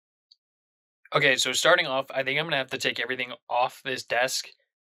Okay, so starting off, I think I'm gonna have to take everything off this desk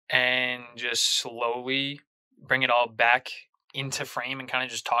and just slowly bring it all back into frame and kind of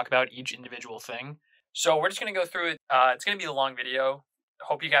just talk about each individual thing. So we're just gonna go through it. It's gonna be a long video.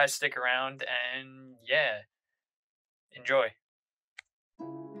 Hope you guys stick around and yeah, enjoy.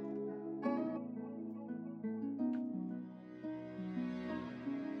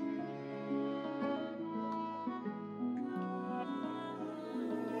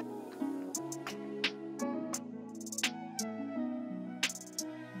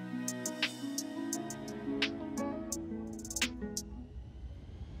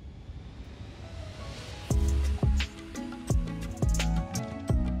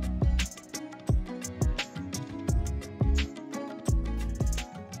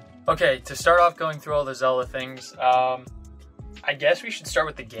 Okay, to start off going through all the Zelda things, I guess we should start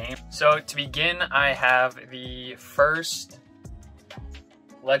with the game. So to begin, I have the first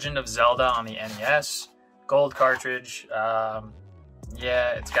Legend of Zelda on the NES, gold cartridge.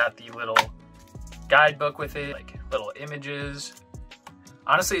 Yeah, it's got the little guidebook with it, like little images.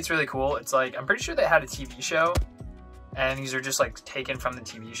 Honestly, it's really cool. It's like, I'm pretty sure they had a TV show, and these are just like taken from the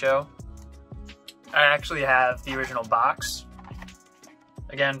TV show. I actually have the original box.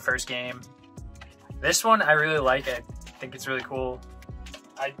 Again, first game. This one I really like. I think it's really cool.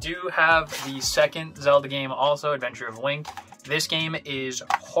 I do have the second Zelda game also, Adventure of Link. This game is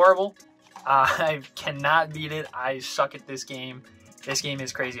horrible. I cannot beat it. I suck at this game. This game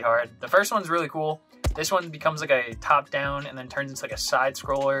is crazy hard. The first one's really cool. This one becomes like a top-down and then turns into like a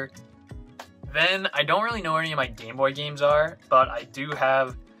side-scroller. Then I don't really know where any of my Game Boy games are, but I do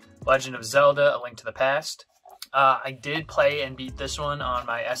have Legend of Zelda, A Link to the Past. I did play and beat this one on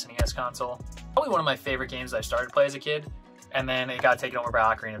my SNES console. Probably one of my favorite games that I started to play as a kid, and then it got taken over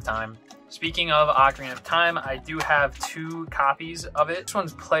by Ocarina of Time. Speaking of Ocarina of Time, I do have 2 copies of it. This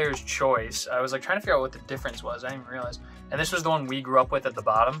one's Player's Choice. I was like trying to figure out what the difference was. I didn't even realize. And this was the one we grew up with at the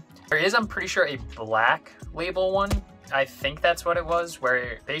bottom. There is, I'm pretty sure, a black label one. I think that's what it was,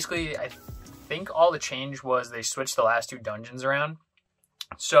 where basically I think all the change was they switched the last 2 dungeons around.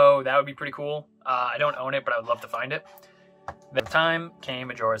 So that would be pretty cool. I don't own it, but I would love to find it. At the time came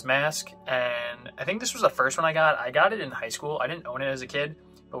Majora's Mask, and I think this was the first one I got. I got it in high school. I didn't own it as a kid,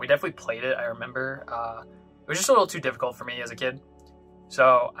 but we definitely played it, I remember. It was just a little too difficult for me as a kid.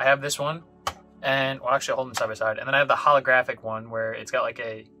 So I have this one, and well, actually I'll hold them side by side. And then I have the holographic one where it's got like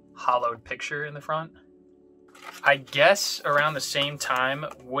a hollowed picture in the front. I guess around the same time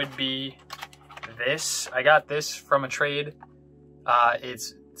would be this. I got this from a trade.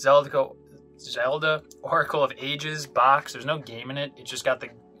 It's Zelda Oracle of Ages box. There's no game in it. It's just got the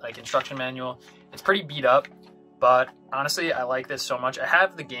like instruction manual. It's pretty beat up, but honestly, I like this so much. I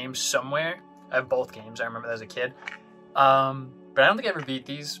have the game somewhere. I have both games. I remember that as a kid. But I don't think I ever beat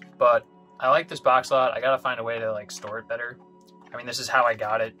these, but I like this box a lot. I gotta find a way to like store it better. I mean, this is how I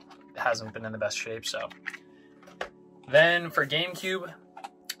got it. It hasn't been in the best shape, so. Then for GameCube,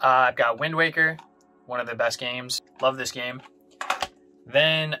 I've got Wind Waker, one of the best games. Love this game.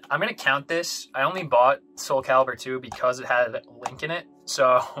 Then I'm going to count this. I only bought Soul Calibur 2 because it had Link in it.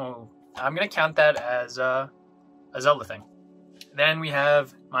 So I'm going to count that as a Zelda thing. Then we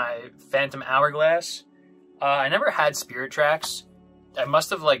have my Phantom Hourglass. I never had Spirit Tracks. I must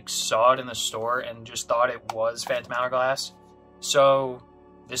have like saw it in the store and just thought it was Phantom Hourglass. So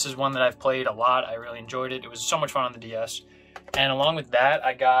this is one that I've played a lot. I really enjoyed it. It was so much fun on the DS. And along with that,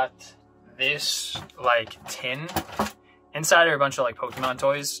 I got this like tin. Inside are a bunch of like Pokemon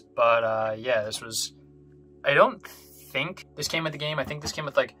toys, but yeah, this was, I don't think this came with the game. I think this came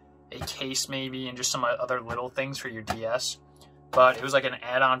with like a case maybe and just some other little things for your DS, but it was like an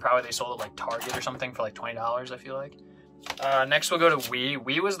add-on. Probably they sold it like Target or something for like $20, I feel like. Next we'll go to Wii.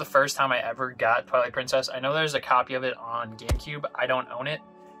 Wii was the first time I ever got Twilight Princess. I know there's a copy of it on GameCube. I don't own it,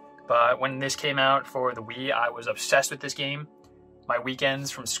 but when this came out for the Wii, I was obsessed with this game. My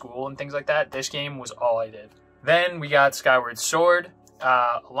weekends from school and things like that, this game was all I did. Then we got Skyward Sword,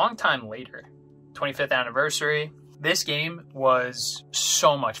 a long time later, 25th anniversary. This game was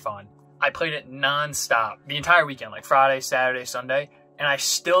so much fun. I played it non-stop the entire weekend, like Friday, Saturday, Sunday, and I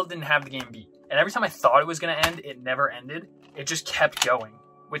still didn't have the game beat. And every time I thought it was going to end, it never ended. It just kept going.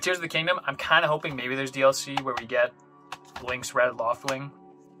 With Tears of the Kingdom, I'm kind of hoping maybe there's DLC where we get Link's Red Loftwing.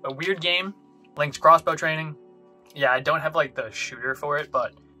 A weird game, Link's crossbow training. Yeah, I don't have like the shooter for it,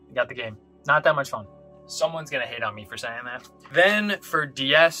 but I got the game. Not that much fun. Someone's gonna hate on me for saying that. Then for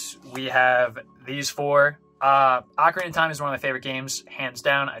DS, we have these 4. Ocarina of Time is one of my favorite games, hands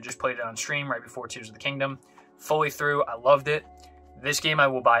down. I just played it on stream right before Tears of the Kingdom. Fully through, I loved it. This game I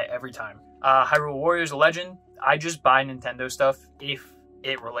will buy every time. Hyrule Warriors Legend, I just buy Nintendo stuff if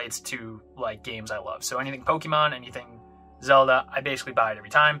it relates to like games I love. So anything Pokemon, anything Zelda, I basically buy it every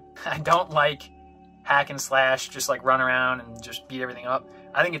time. I don't like hack and slash, just like run around and just beat everything up.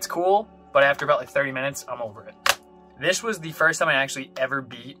 I think it's cool, but after about like 30 minutes, I'm over it. This was the first time I actually ever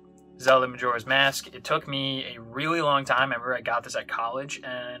beat Zelda Majora's Mask. It took me a really long time. I remember I got this at college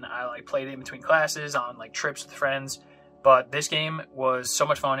and I like played it in between classes on like trips with friends. But this game was so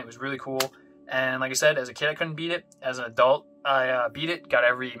much fun. It was really cool. And like I said, as a kid, I couldn't beat it. As an adult, I beat it, got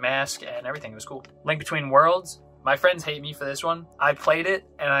every mask and everything. It was cool. Link Between Worlds. My friends hate me for this one. I played it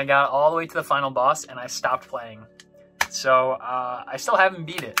and I got all the way to the final boss and I stopped playing. So I still haven't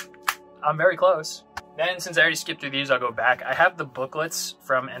beat it. I'm very close. Then, since I already skipped through these, I'll go back. I have the booklets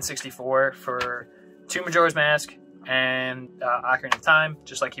from N64 for 2 Majora's Mask and Ocarina of Time,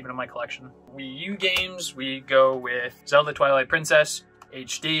 just like keeping in my collection. Wii U games, we go with Zelda Twilight Princess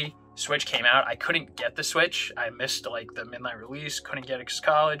HD. Switch came out. I couldn't get the Switch. I missed like the midnight release, couldn't get it because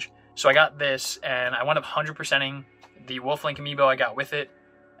college. So I got this and I wound up 100%ing the Wolf Link amiibo I got with it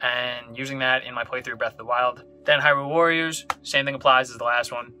and using that in my playthrough of Breath of the Wild. Then Hyrule Warriors, same thing applies as the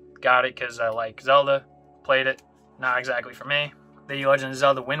last one. Got it because I like Zelda, played it, not exactly for me. The Legend of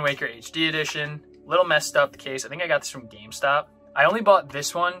Zelda Wind Waker HD edition, little messed up the case. I think I got this from GameStop. I only bought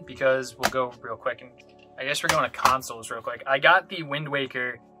this one because we'll go real quick, and I guess we're going to consoles real quick. I got the Wind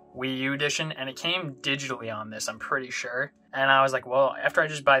Waker Wii U edition and it came digitally on this, I'm pretty sure. And I was like, well, after I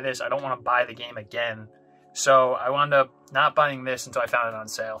just buy this, I don't want to buy the game again. So I wound up not buying this until I found it on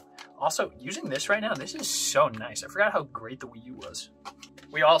sale. Also, using this right now, this is so nice. I forgot how great the Wii U was.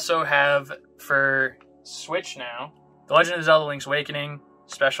 We also have, for Switch now, The Legend of Zelda Link's Awakening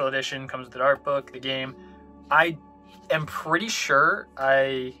Special Edition, comes with the art book, the game. I am pretty sure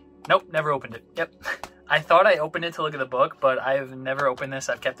nope, never opened it. Yep. I thought I opened it to look at the book, but I have never opened this.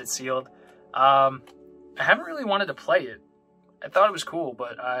 I've kept it sealed. I haven't really wanted to play it. I thought it was cool,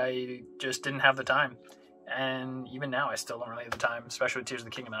 but I just didn't have the time. And even now, I still don't really have the time, especially with Tears of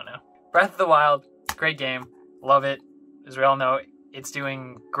the Kingdom out now. Breath of the Wild, great game. Love it. As we all know, it's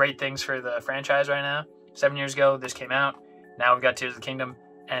doing great things for the franchise right now. 7 years ago, this came out. Now we've got Tears of the Kingdom,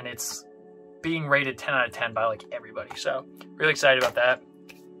 and it's being rated 10 out of 10 by like everybody. So really excited about that.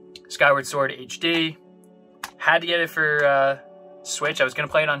 Skyward Sword HD. Had to get it for Switch. I was going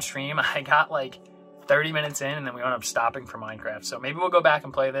to play it on stream. I got like 30 minutes in, and then we wound up stopping for Minecraft. So maybe we'll go back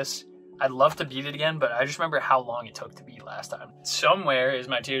and play this. I'd love to beat it again, but I just remember how long it took to beat last time. Somewhere is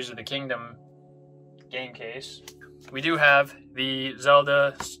my Tears of the Kingdom game case. We do have the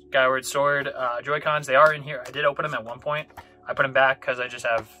Zelda Skyward Sword Joy-Cons. They are in here. I did open them at one point. I put them back because I just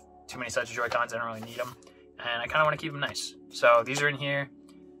have too many sets of Joy-Cons. I don't really need them. And I kind of want to keep them nice. So these are in here.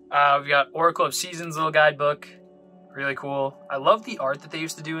 We've got Oracle of Seasons little guidebook. Really cool. I love the art that they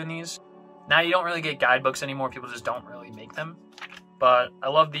used to do in these. Now you don't really get guidebooks anymore. People just don't really make them. But I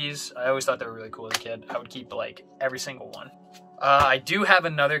love these. I always thought they were really cool as a kid. I would keep like every single one. I do have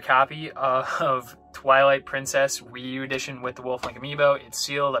another copy of Twilight Princess Wii U edition with the Wolf Link amiibo. It's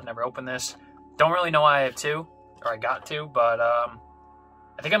sealed. I've never opened this. Don't really know why I have two, or I got two, but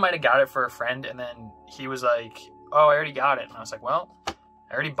I think I might have got it for a friend, and then he was like, oh, I already got it. And I was like, well,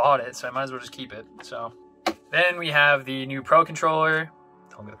 I already bought it, so I might as well just keep it. So then we have the new Pro Controller.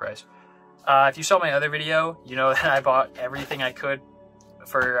 Tell me the price. If you saw my other video, you know that I bought everything I could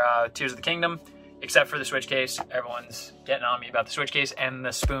for Tears of the Kingdom, except for the Switch case. Everyone's getting on me about the Switch case and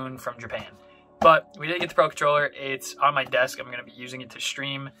the spoon from Japan. But we did get the Pro Controller. It's on my desk. I'm going to be using it to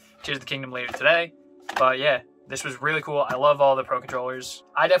stream Tears of the Kingdom later today. But yeah, this was really cool. I love all the Pro Controllers.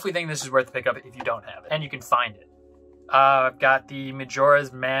 I definitely think this is worth the pickup if you don't have it. And you can find it. I've got the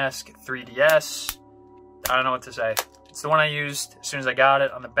Majora's Mask 3DS. I don't know what to say. It's the one I used as soon as I got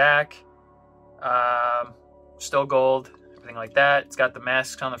it on the back. Still gold, everything like that. It's got the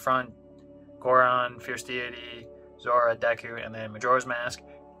masks on the front. Goron, Fierce Deity, Zora, Deku, and then Majora's Mask.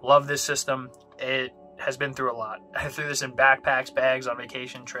 Love this system. It has been through a lot. I threw this in backpacks, bags, on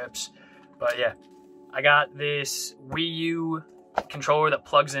vacation trips. But yeah, I got this Wii U controller that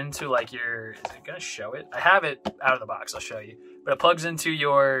plugs into like your, is it gonna show it? I have it out of the box, I'll show you. But it plugs into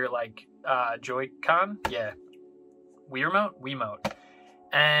your like Joy-Con. Yeah, Wii Remote? Wiimote.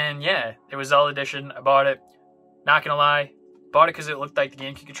 And yeah, it was Zelda edition. I bought it. Not gonna lie, bought it because it looked like the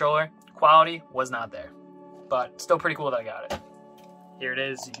GameCube controller. Quality was not there, but still pretty cool that I got it. Here it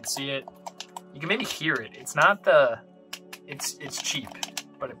is. You can see it. You can maybe hear it. It's not the, it's cheap,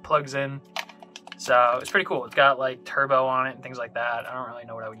 but it plugs in. So it's pretty cool. It's got like turbo on it and things like that. I don't really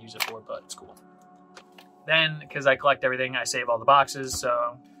know what I would use it for, but it's cool. Then, because I collect everything, I save all the boxes.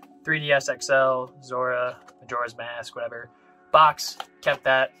 So 3DS XL, Zora, Majora's Mask, whatever. Box, kept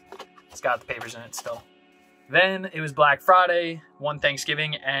that. It's got the papers in it still. Then it was Black Friday, one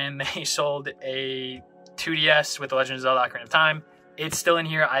Thanksgiving, and they sold a 2DS with The Legend of Zelda Ocarina of Time. It's still in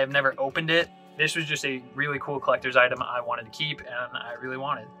here. I have never opened it. This was just a really cool collector's item I wanted to keep, and I really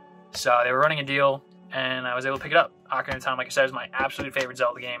wanted. So they were running a deal, and I was able to pick it up. Ocarina of Time, like I said, is my absolute favorite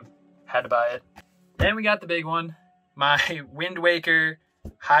Zelda game. Had to buy it. Then we got the big one, my Wind Waker,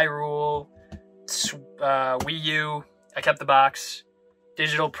 Hyrule, Wii U. I kept the box.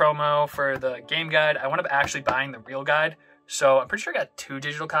 Digital promo for the game guide. I wound up actually buying the real guide. So I'm pretty sure I got 2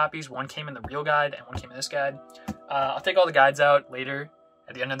 digital copies. One came in the real guide and one came in this guide. I'll take all the guides out later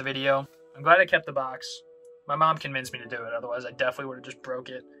at the end of the video. I'm glad I kept the box. My mom convinced me to do it. Otherwise, I definitely would have just broke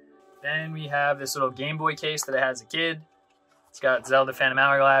it. Then we have this little Game Boy case that I had as a kid. It's got Zelda Phantom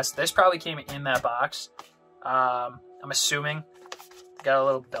Hourglass. This probably came in that box. I'm assuming. Got a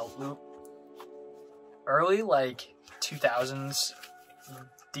little belt loop. Early, like, 2000s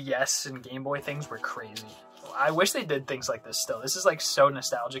DS and Game Boy things were crazy. I wish they did things like this still. This is like so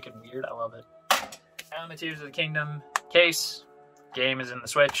nostalgic and weird. I love it. Now the Tears of the Kingdom case. Game is in the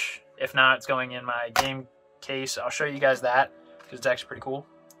Switch. If not, it's going in my game case. I'll show you guys that because it's actually pretty cool.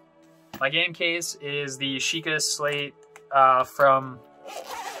 My game case is the Sheikah Slate from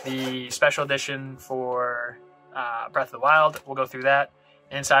the special edition for Breath of the Wild. We'll go through that.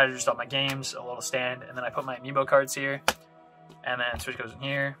 Inside are just all my games, a little stand, and then I put my amiibo cards here. And then Switch goes in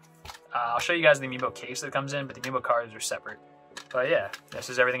here. I'll show you guys the amiibo case that comes in, but the amiibo cards are separate. But yeah,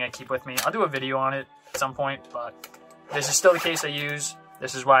 this is everything I keep with me. I'll do a video on it at some point, but this is still the case I use.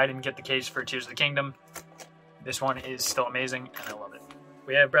 This is why I didn't get the case for Tears of the Kingdom. This one is still amazing, and I love it.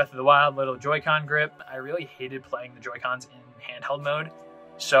 We have Breath of the Wild little Joy-Con grip. I really hated playing the Joy-Cons in handheld mode,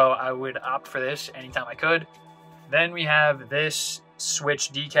 so I would opt for this anytime I could. Then we have this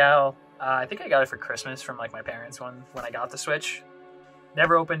Switch decal. I think I got it for Christmas from like my parents when I got the Switch.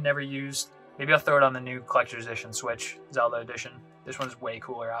 Never opened, never used. Maybe I'll throw it on the new collector's edition Switch, Zelda edition. This one's way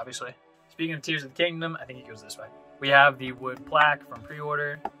cooler, obviously. Speaking of Tears of the Kingdom, I think it goes this way. We have the wood plaque from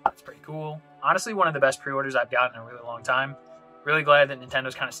pre-order. That's pretty cool. Honestly, one of the best pre-orders I've gotten in a really long time. Really glad that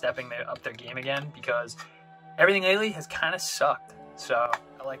Nintendo's kind of stepping up their game again because everything lately has kind of sucked. So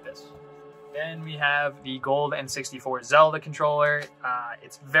I like this. Then we have the gold N64 Zelda controller.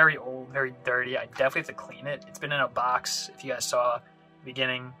 It's very old, very dirty. I definitely have to clean it. It's been in a box, if you guys saw the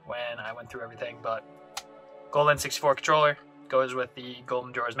beginning when I went through everything, but gold N64 controller goes with the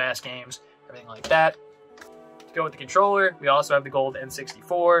Golden Majora's Mask games, everything like that. To go with the controller, we also have the gold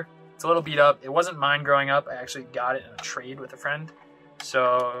N64. It's a little beat up. It wasn't mine growing up. I actually got it in a trade with a friend,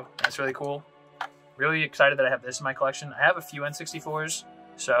 so that's really cool. Really excited that I have this in my collection. I have a few N64s.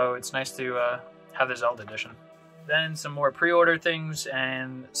 So it's nice to have the Zelda edition. Then some more pre-order things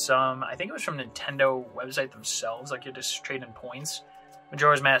and some, I think it was from Nintendo website themselves, like you just trade in points.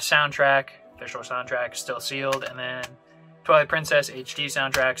 Majora's Mask soundtrack, official soundtrack, still sealed. And then Twilight Princess HD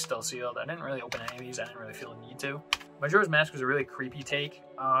soundtrack, still sealed. I didn't really open any of these. I didn't really feel the need to. Majora's Mask was a really creepy take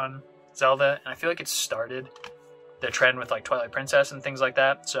on Zelda, and I feel like it started the trend with like Twilight Princess and things like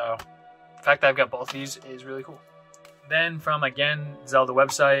that. So the fact that I've got both of these is really cool. Then from, again, Zelda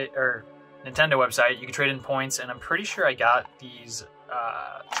website, or Nintendo website, you can trade in points, and I'm pretty sure I got these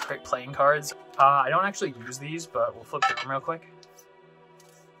playing cards. I don't actually use these, but we'll flip through them real quick.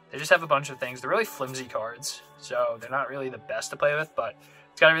 They just have a bunch of things. They're really flimsy cards, so they're not really the best to play with, but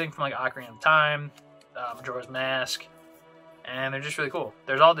it's got everything from like Ocarina of Time, Majora's Mask, and they're just really cool.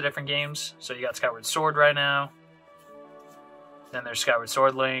 There's all the different games, so you got Skyward Sword right now. Then there's Skyward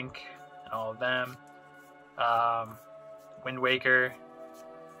Sword Link, and all of them. Wind Waker,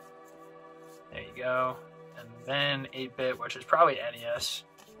 there you go, and then 8-bit, which is probably NES,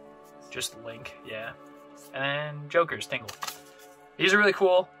 just Link, yeah, and then Joker's Tingle. These are really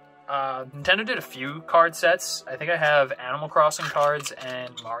cool. Nintendo did a few card sets. I think I have Animal Crossing cards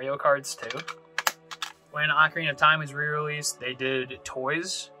and Mario cards too. When Ocarina of Time was re-released, they did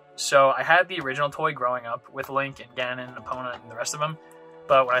toys, so I had the original toy growing up with Link and Ganon and Epona and the rest of them.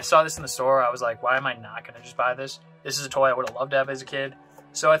 But when I saw this in the store, I was like, why am I not going to just buy this? This is a toy I would have loved to have as a kid.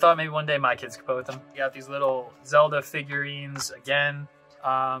 So I thought maybe one day my kids could play with them. We got these little Zelda figurines, again,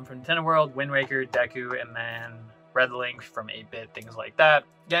 from Nintendo World, Wind Waker, Deku, and then Red Link from 8-bit, things like that.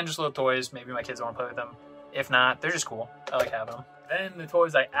 Again, just little toys. Maybe my kids want to play with them. If not, they're just cool. I like having them. Then the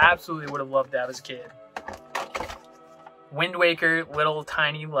toys I absolutely would have loved to have as a kid. Wind Waker, little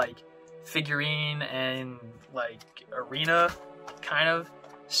tiny, like, figurine and, like, arena kind of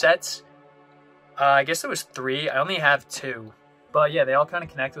sets. I guess there was 3. I only have 2. But yeah, they all kind of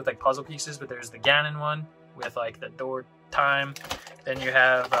connect with like puzzle pieces, but there's the Ganon one with like the door time. Then you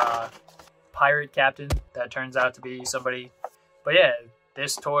have Pirate Captain that turns out to be somebody. But yeah,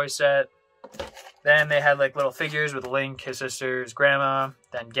 this toy set, Then they had like little figures with Link, his sister's grandma,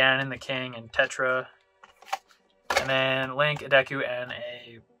 then Ganon the king, and Tetra. And then Link, a Deku, and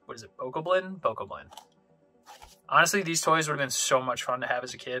a, what is it, Bokoblin? Bokoblin. Honestly, these toys would have been so much fun to have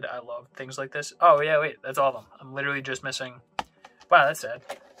as a kid. I love things like this. Oh, yeah, wait, that's all of them. I'm literally just missing... Wow, that's sad.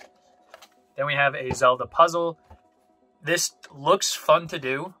 Then we have a Zelda puzzle. This looks fun to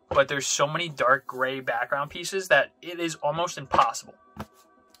do, but there's so many dark gray background pieces that it is almost impossible.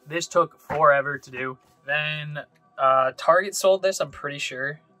 This took forever to do. Then Target sold this, I'm pretty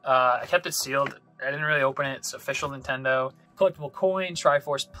sure. I kept it sealed. I didn't really open it. It's official Nintendo. Collectible coin,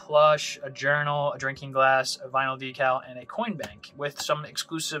 Triforce plush, a journal, a drinking glass, a vinyl decal, and a coin bank with some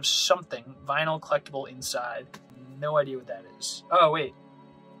exclusive something vinyl collectible inside. No idea what that is. Oh, wait.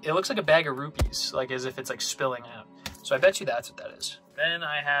 It looks like a bag of rupees, like as if it's like spilling out. So I bet you that's what that is. Then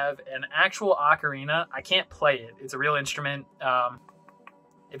I have an actual ocarina. I can't play it. It's a real instrument.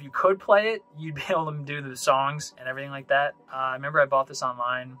 If you could play it, you'd be able to do the songs and everything like that. I remember I bought this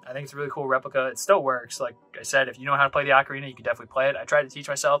online. I think it's a really cool replica. It still works. Like I said, if you know how to play the ocarina, you can definitely play it. I tried to teach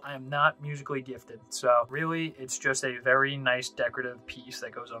myself. I am not musically gifted. So really, it's just a very nice decorative piece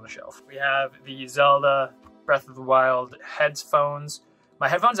that goes on the shelf. We have the Zelda Breath of the Wild headphones. My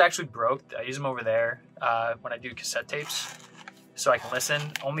headphones actually broke. I use them over there when I do cassette tapes so I can listen.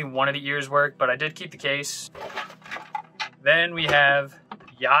 Only one of the ears work, but I did keep the case. Then we have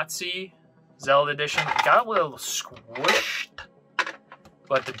Yahtzee Zelda edition. It got a little squished,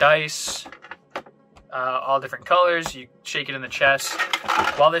 but the dice, all different colors. You shake it in the chest.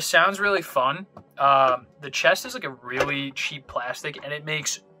 While this sounds really fun, the chest is like a really cheap plastic, and it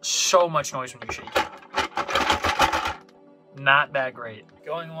makes so much noise when you shake it. Not that great.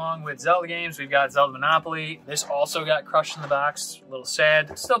 Going along with Zelda games, we've got Zelda Monopoly. This also got crushed in the box. A little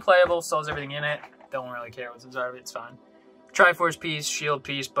sad. Still playable. Still has everything in it. Don't really care what's inside of it. It's fine. Triforce piece, shield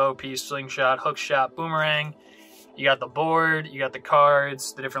piece, bow piece, slingshot, hook shot, boomerang. You got the board. You got the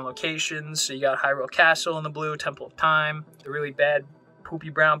cards, the different locations. So you got Hyrule Castle in the blue, Temple of Time. The really bad poopy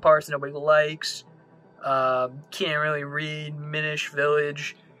brown parts that nobody likes. Can't really read. Minish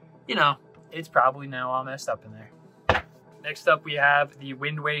Village. You know, it's probably now all messed up in there. Next up, we have the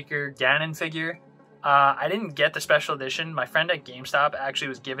Wind Waker Ganon figure. I didn't get the special edition. My friend at GameStop actually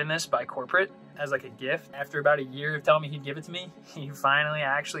was given this by corporate as like a gift. After about a year of telling me he'd give it to me, he finally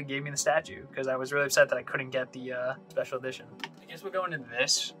actually gave me the statue because I was really upset that I couldn't get the special edition. I guess we'll go into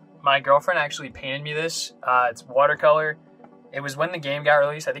this. My girlfriend actually painted me this. It's watercolor. It was when the game got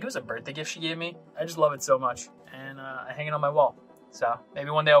released. I think it was a birthday gift she gave me. I just love it so much. And I hang it on my wall. So maybe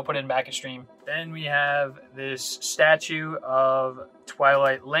one day I'll put it in back of stream. Then we have this statue of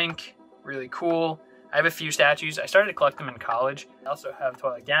Twilight Link. Really cool. I have a few statues. I started to collect them in college. I also have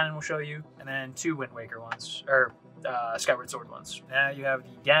Twilight Ganon, we'll show you. And then 2 Wind Waker ones, or Skyward Sword ones. Now you have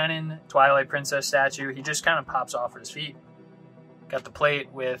the Ganon Twilight Princess statue. He just kind of pops off with his feet. Got the plate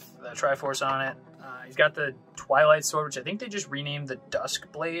with the Triforce on it. He's got the Twilight Sword, which I think they just renamed the Dusk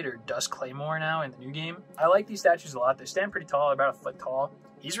Blade or Dusk Claymore now in the new game. I like these statues a lot. They stand pretty tall, about 1 foot tall.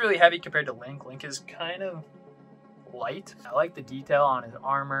 He's really heavy compared to Link. Link is kind of light. I like the detail on his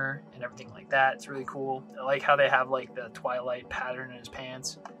armor and everything like that. It's really cool. I like how they have like the Twilight pattern in his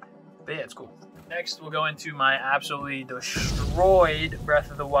pants. But yeah, it's cool. Next, we'll go into my absolutely destroyed Breath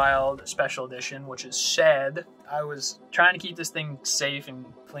of the Wild Special Edition, which is sad. I was trying to keep this thing safe and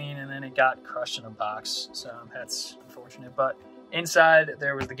clean, and then it got crushed in a box, so that's unfortunate. But inside,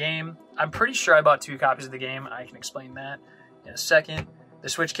 there was the game. I'm pretty sure I bought 2 copies of the game. I can explain that in a second. The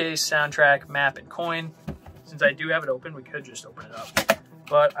Switch case, soundtrack, map, and coin. Since I do have it open, we could just open it up.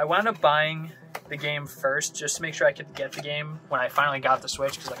 But I wound up buying the game first just to make sure I could get the game when I finally got the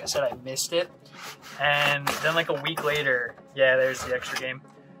Switch, because like I said, I missed it. And then like a week later, yeah, there's the extra game,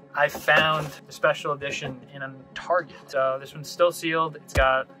 I found the special edition in a Target. So this one's still sealed. It's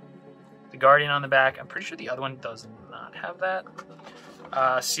got the Guardian on the back. I'm pretty sure the other one does not have that.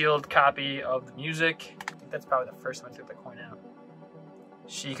 Sealed copy of the music. I think that's probably the first time I took the coin out.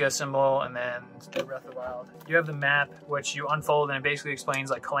 Sheikah symbol, and then Breath of the Wild. You have the map, which you unfold, and it basically explains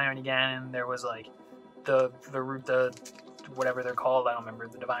like Calamity Ganon. There was like the whatever they're called, I don't remember,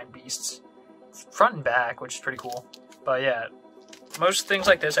 the Divine Beasts. Front and back, which is pretty cool. But yeah, most things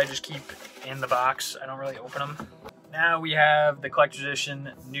like this I just keep in the box. I don't really open them. Now we have the collector's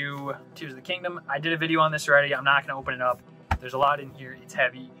edition new Tears of the Kingdom. I did a video on this already. I'm not going to open it up. There's a lot in here. It's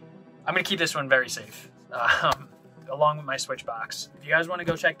heavy. I'm going to keep this one very safe. Along with my Switch box. If you guys want to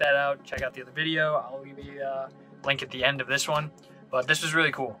go check that out, check out the other video. I'll leave a link at the end of this one. But this was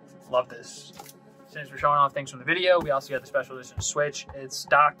really cool. Love this. Since we're showing off things from the video, we also got the special edition Switch. It's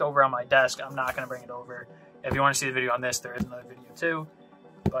docked over on my desk. I'm not going to bring it over. If you want to see the video on this, there is another video too.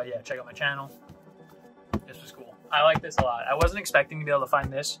 But yeah, check out my channel. This was cool. I like this a lot. I wasn't expecting to be able to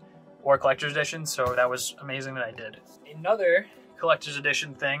find this or collector's edition, so that was amazing that I did. Another collector's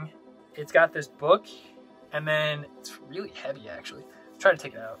edition thing, it's got this book, and then it's really heavy actually. Try to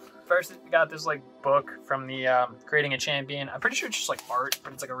take it out. First, it got this like book from the Creating a Champion. I'm pretty sure it's just like art,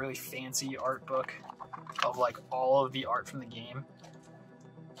 but it's like a really fancy art book of like all of the art from the game.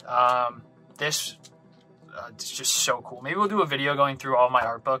 This it's just so cool. Maybe we'll do a video going through all my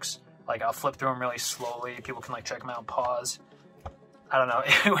art books. Like I'll flip through them really slowly. People can like check them out, pause. I don't know.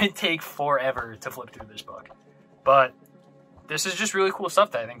 It would take forever to flip through this book, but this is just really cool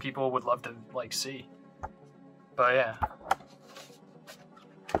stuff that I think people would love to like see. But yeah.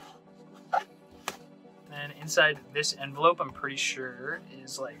 And inside this envelope, I'm pretty sure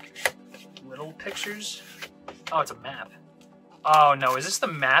is like little pictures. Oh, it's a map. Oh no, is this the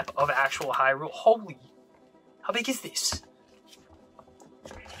map of actual Hyrule? Holy, how big is this?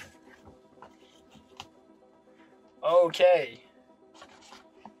 Okay.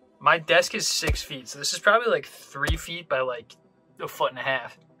 My desk is 6 feet, so this is probably like 3 feet by like a foot and a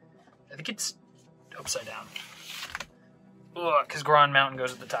half. I think it's upside down. Ugh, because Goron Mountain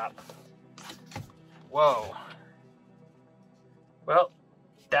goes at the top. Whoa. Well,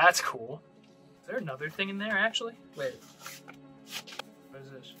 that's cool. Is there another thing in there, actually? Wait. What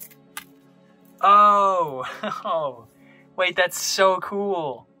is this? Oh! Oh! Wait, that's so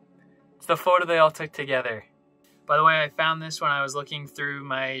cool! It's the photo they all took together. By the way, I found this when I was looking through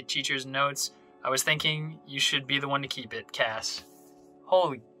my teacher's notes. I was thinking you should be the one to keep it, Cass.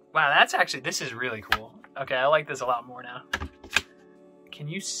 Holy... Wow, that's actually... This is really cool. Okay, I like this a lot more now. Can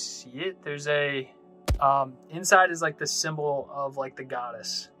you see it? There's a... inside is like the symbol of like the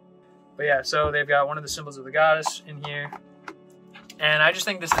goddess. But yeah, so they've got one of the symbols of the goddess in here. And I just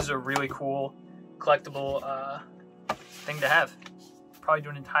think this is a really cool collectible thing to have. Probably do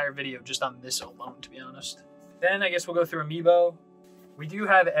an entire video just on this alone, to be honest. Then I guess we'll go through Amiibo. We do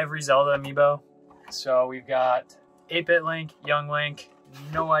have every Zelda Amiibo. So we've got 8-bit Link, Young Link.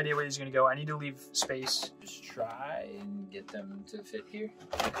 No idea where he's gonna go. I need to leave space. Just try and get them to fit here.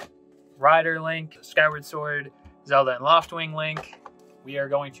 Rider Link, Skyward Sword, Zelda and Loftwing Link. We are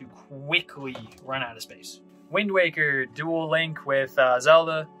going to quickly run out of space. Wind Waker, Dual Link with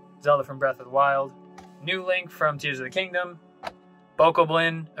Zelda, Zelda from Breath of the Wild, New Link from Tears of the Kingdom,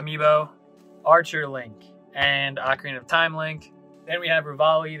 Bokoblin Amiibo, Archer Link, and Ocarina of Time Link. Then we have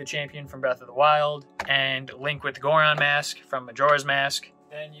Rivali, the champion from Breath of the Wild, and Link with the Goron mask from Majora's Mask.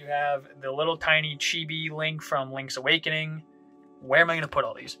 Then you have the little tiny chibi Link from Link's Awakening. Where am I going to put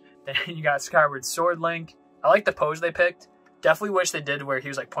all these? Then you got Skyward Sword Link. I like the pose they picked. Definitely wish they did where he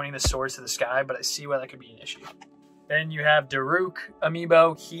was like pointing the swords to the sky, but I see why that could be an issue. Then you have Daruk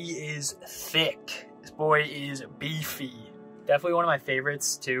Amiibo. He is thick. This boy is beefy. Definitely one of my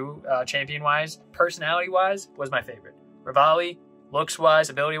favorites too, champion-wise. Personality-wise, was my favorite. Rivali, looks-wise,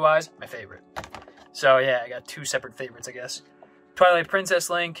 ability-wise, my favorite. So yeah, I got two separate favorites, I guess. Twilight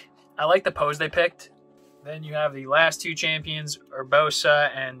Princess Link. I like the pose they picked. Then you have the last two champions, Urbosa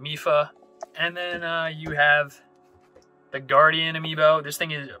and Mipha. And then you have the Guardian Amiibo. This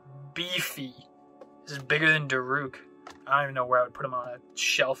thing is beefy. This is bigger than Daruk. I don't even know where I would put him on a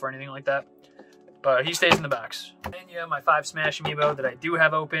shelf or anything like that. But he stays in the box. Then you have my 5 Smash Amiibo that I do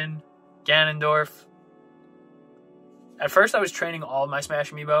have open. Ganondorf. At first I was training all of my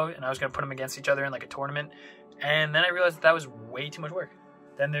Smash Amiibo and I was going to put them against each other in like a tournament. And then I realized that was way too much work.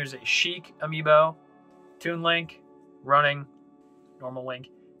 Then there's a Sheik Amiibo. Toon Link. Running. Normal Link.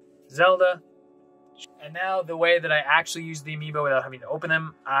 Zelda. And now the way that I actually use the Amiibo without having to open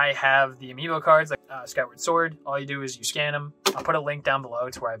them, I have the Amiibo cards, like Skyward Sword. All you do is you scan them. I'll put a link down below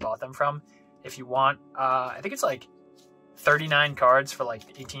to where I bought them from if you want. I think it's like 39 cards for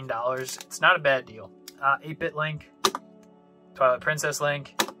like $18. It's not a bad deal. 8-bit Link, Twilight Princess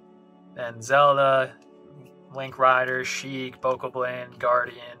Link, then Zelda, Link Rider, Sheik, Bokoblin,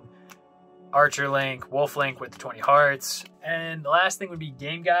 Guardian, Archer Link, Wolf Link with the 20 hearts. And the last thing would be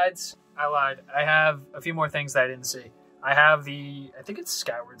game guides. I lied. I have a few more things that I didn't see. I have the, I think it's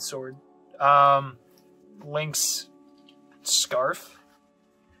Skyward Sword, Link's scarf.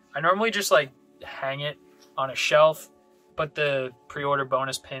 I normally just like hang it on a shelf, put the pre-order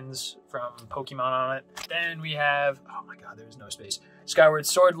bonus pins from Pokemon on it. Then we have, oh my god, there's no space. Skyward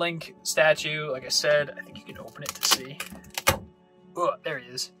Sword Link statue. Like I said, I think you can open it to see. Oh, there he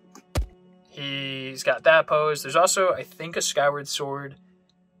is. He's got that pose. There's also, I think, a Skyward Sword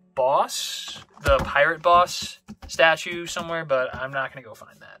boss, the pirate boss statue somewhere, but I'm not gonna go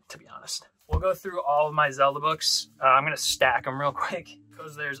find that, to be honest. We'll go through all of my Zelda books. I'm gonna stack them real quick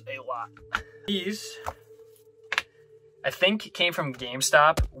because there's a lot. These, I think, came from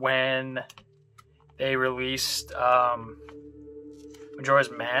GameStop when they released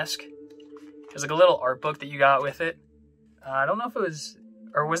Majora's Mask. There's like a little art book that you got with it. I don't know if it was,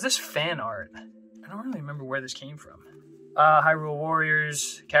 or was this fan art? I don't really remember where this came from. Hyrule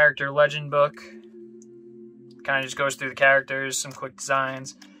Warriors character legend book. Kind of just goes through the characters, some quick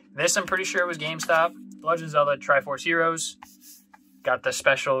designs. This I'm pretty sure was GameStop. Legend of Zelda Triforce Heroes. Got the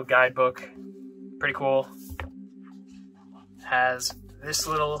special guidebook. Pretty cool. Has this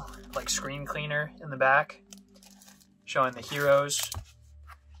little like screen cleaner in the back showing the heroes.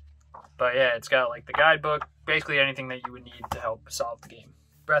 But yeah, it's got like the guidebook, basically anything that you would need to help solve the game.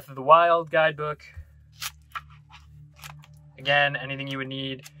 Breath of the Wild guidebook. Again, anything you would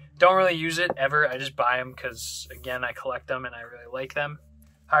need. Don't really use it ever. I just buy them because, again, I collect them and I really like them.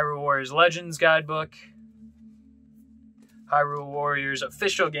 Hyrule Warriors Legends guidebook. Hyrule Warriors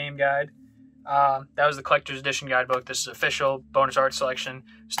official game guide. That was the collector's edition guidebook. This is official bonus art selection.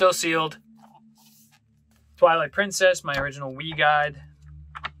 Still sealed. Twilight Princess, my original Wii guide.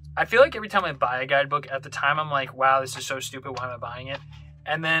 I feel like every time I buy a guidebook, at the time I'm like, wow, this is so stupid. Why am I buying it?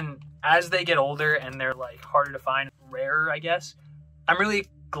 And then as they get older and they're like harder to find, rarer, I guess, I'm really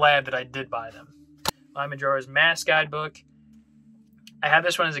glad that I did buy them. My Majora's Mask guidebook. I had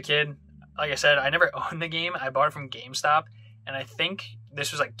this one as a kid. Like I said, I never owned the game. I bought it from GameStop, and I think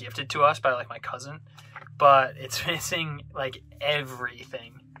this was like gifted to us by like my cousin, but it's missing like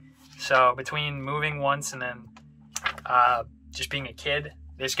everything. So between moving once and then just being a kid,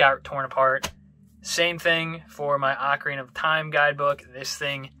 this got torn apart. Same thing for my Ocarina of Time guidebook. This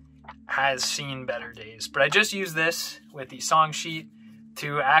thing has seen better days, but I just used this with the song sheet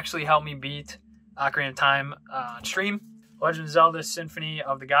to actually help me beat Ocarina of Time on stream. Legend of Zelda Symphony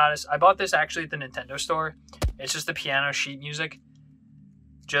of the Goddess. I bought this actually at the Nintendo store. It's just the piano sheet music.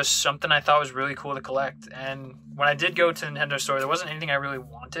 Just something I thought was really cool to collect. And when I did go to the Nintendo store, there wasn't anything I really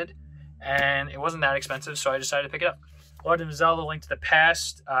wanted, and it wasn't that expensive, so I decided to pick it up. Legend of Zelda Link to the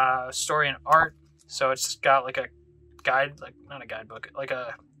Past, story and art. So it's got like a guide, like not a guidebook, like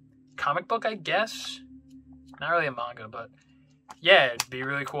a comic book, I guess. Not really a manga, but yeah, it'd be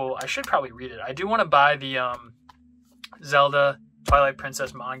really cool. I should probably read it. I do want to buy the Zelda Twilight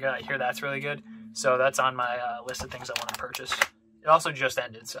Princess manga. I hear that's really good. So that's on my list of things I want to purchase. It also just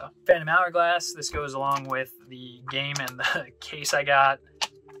ended, so. Phantom Hourglass. This goes along with the game and the case I got.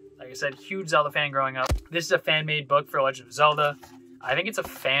 Like I said, huge Zelda fan growing up. This is a fan-made book for Legend of Zelda. I think it's a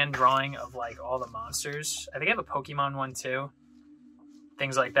fan drawing of like all the monsters. I think I have a Pokemon one too.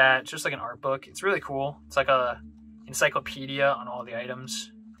 Things like that. It's just like an art book. It's really cool. It's like a encyclopedia on all the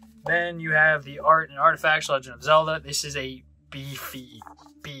items. Then you have the Art and Artifacts Legend of Zelda. This is a beefy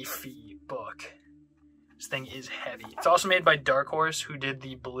book. This thing is heavy. It's also made by Dark Horse, who did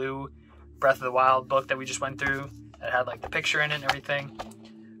the blue Breath of the Wild book that we just went through. That had like the picture in it and everything.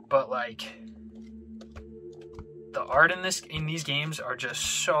 But like, the art in these games are just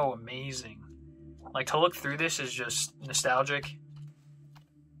so amazing. Like, to look through this is just nostalgic.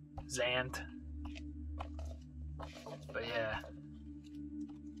 Zant. But yeah,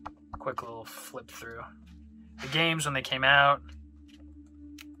 quick little flip through the games when they came out,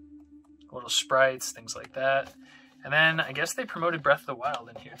 little sprites, things like that. And then I guess they promoted Breath of the Wild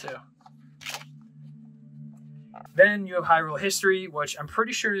in here too. Then you have Hyrule History, which I'm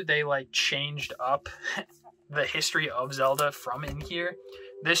pretty sure they like changed up the history of Zelda from in here.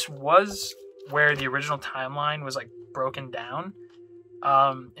 This was where the original timeline was like broken down,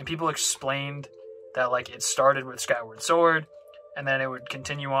 and people explained that like it started with Skyward Sword, and then it would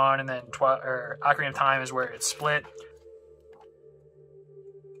continue on, and then Ocarina of Time is where it split.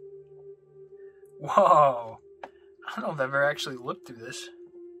 Whoa! I don't know if I've ever actually looked through this.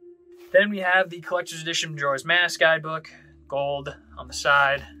 Then we have the Collector's Edition Majora's Mask guidebook, gold on the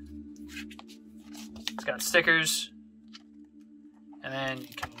side. It's got stickers, and then you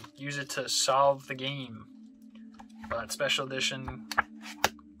can use it to solve the game. But special edition,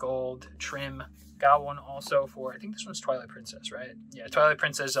 gold, trim. Got one also for, I think this one's Twilight Princess, right? Yeah, Twilight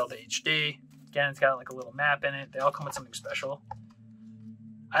Princess Zelda HD. Again, it's got like a little map in it. They all come with something special.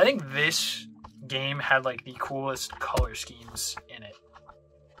 I think this game had like the coolest color schemes in it.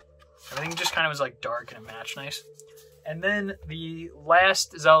 Everything just kind of was like dark and it matched nice. And then the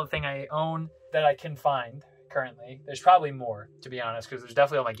last Zelda thing I own that I can find currently, there's probably more, to be honest, because there's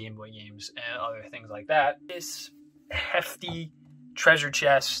definitely all my Game Boy games and other things like that. This hefty treasure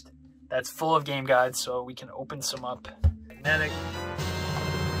chest that's full of game guides, so we can open some up. Magnetic.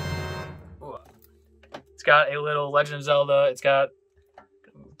 Ooh. It's got a little Legend of Zelda. It's got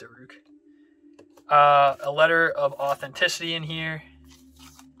a letter of authenticity in here.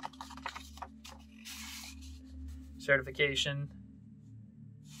 Certification.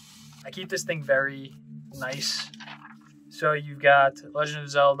 I keep this thing very nice. So you've got Legend of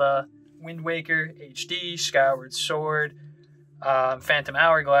Zelda, Wind Waker, HD, Skyward Sword, Phantom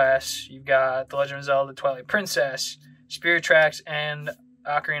Hourglass. You've got The Legend of Zelda, Twilight Princess, Spirit Tracks, and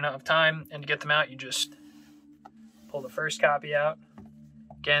Ocarina of Time. And to get them out, you just pull the first copy out.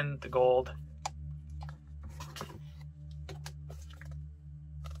 Again, the gold.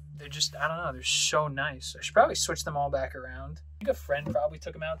 They're just, I don't know, they're so nice. I should probably switch them all back around. I think a friend probably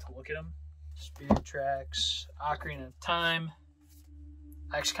took them out to look at them. Spirit Tracks, Ocarina of Time.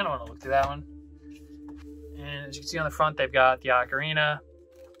 I actually kind of want to look through that one. And as you can see on the front, they've got the Ocarina.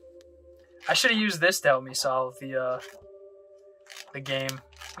 I should have used this to help me solve the game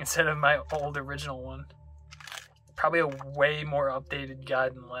instead of my old original one. Probably a way more updated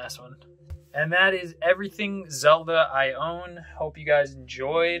guide than the last one. And that is everything Zelda I own. Hope you guys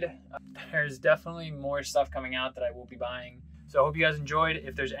enjoyed. There's definitely more stuff coming out that I will be buying. So I hope you guys enjoyed.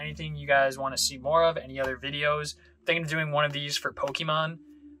 If there's anything you guys want to see more of, any other videos, I'm thinking of doing one of these for Pokemon.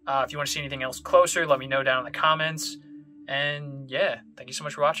 If you want to see anything else closer, let me know down in the comments. And yeah, thank you so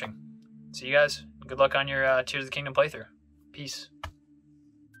much for watching. See you guys. Good luck on your Tears of the Kingdom playthrough. Peace.